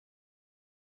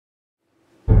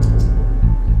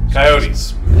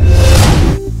Coyotes.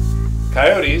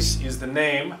 Coyotes is the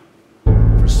name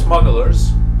for smugglers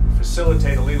who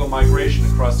facilitate illegal migration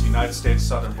across the United States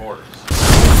southern borders.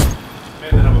 The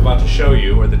men that I'm about to show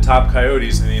you are the top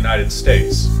coyotes in the United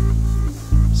States.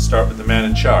 Start with the man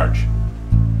in charge,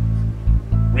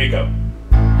 Rico.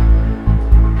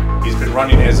 He's been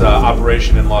running his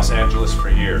operation in Los Angeles for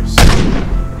years.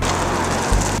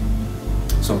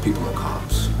 Some people are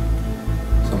cops.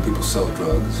 Some people sell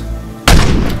drugs.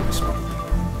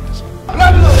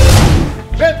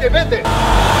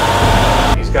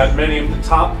 He's got many of the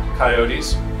top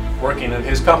coyotes working in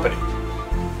his company.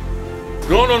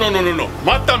 No.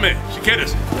 Mátame, si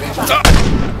quieres.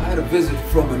 I had a visit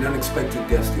from an unexpected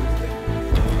guest the other day.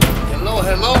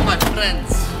 Hello, my friends.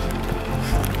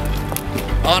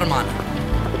 Arman.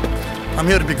 I'm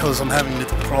here because I'm having a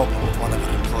little problem with one of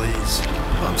your employees.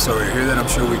 I'm sorry to hear that. I'm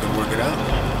sure we can work it out.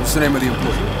 What's the name of the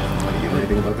employee? Do you know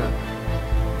anything about that?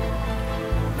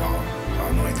 No, I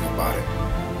don't know anything about it.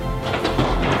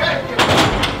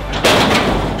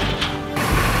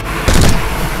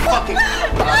 Fucking.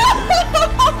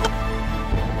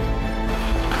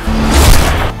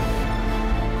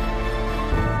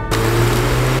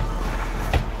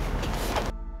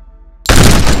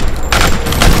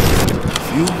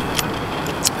 You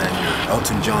and your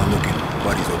Elton John looking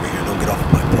buddies over here don't get off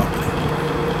of my property.